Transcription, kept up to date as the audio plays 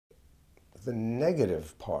the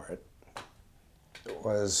negative part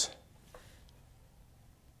was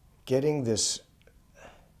getting this,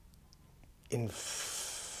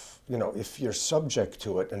 you know, if you're subject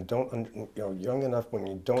to it and don't, you know, young enough when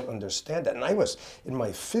you don't understand it. And I was in my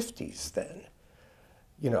 50s then,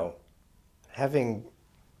 you know, having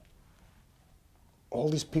all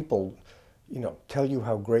these people, you know, tell you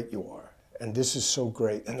how great you are. And this is so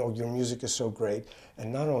great, and oh, your music is so great.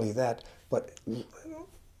 And not only that, but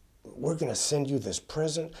we're gonna send you this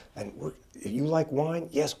present, and you like wine?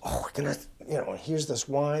 Yes, oh, we're gonna, you know, here's this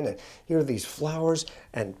wine, and here are these flowers,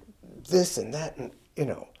 and this and that, and, you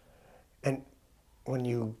know. And when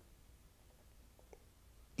you,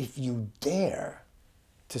 if you dare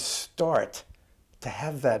to start to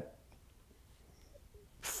have that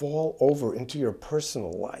fall over into your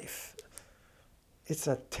personal life, it's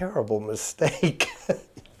a terrible mistake,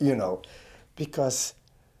 you know, because,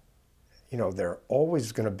 you know, there are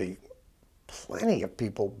always going to be plenty of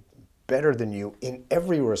people better than you in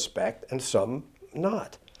every respect, and some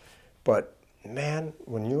not. But man,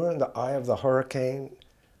 when you're in the eye of the hurricane,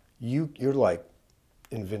 you're like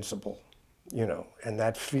invincible, you know, and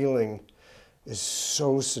that feeling is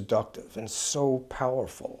so seductive and so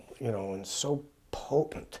powerful, you know, and so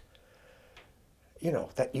potent, you know,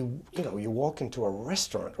 that you know, you walk into a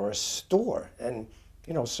restaurant or a store, and,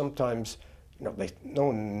 you know, sometimes, you know, no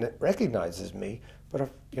one recognizes me, but if,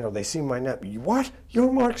 you know, they see my name, what?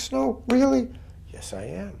 You're Mark Snow? Really? Yes, I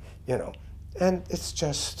am, you know. And it's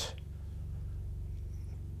just,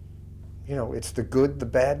 you know, it's the good, the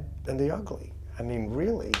bad, and the ugly. I mean,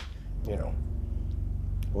 really, you know.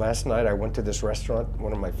 Last night I went to this restaurant,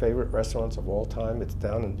 one of my favorite restaurants of all time. It's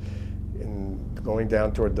down in going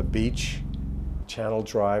down toward the beach, Channel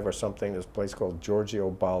Drive or something. There's a place called Giorgio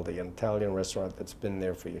Baldi, an Italian restaurant that's been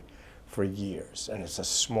there for years. And it's a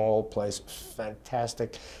small place,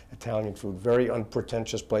 fantastic Italian food, very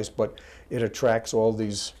unpretentious place, but it attracts all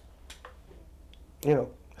these, you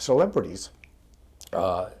know, celebrities.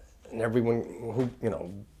 And everyone who, you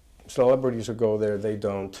know, celebrities who go there, they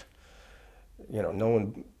don't, you know, no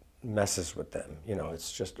one messes with them. You know,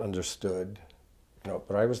 it's just understood. You know,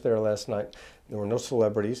 but I was there last night. There were no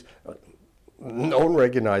celebrities. No one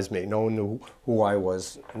recognized me. No one knew who I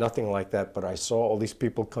was. Nothing like that. But I saw all these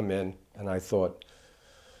people come in, and I thought,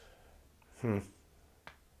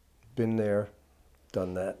 been there,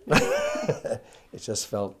 done that. It just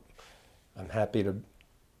felt, I'm happy to,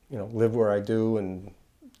 you know, live where I do and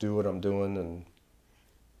do what I'm doing, and,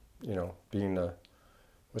 you know, being a,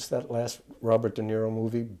 what's that last Robert De Niro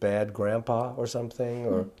movie? Bad Grandpa or something?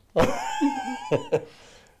 Or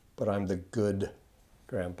but I'm the good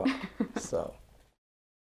grandpa, so.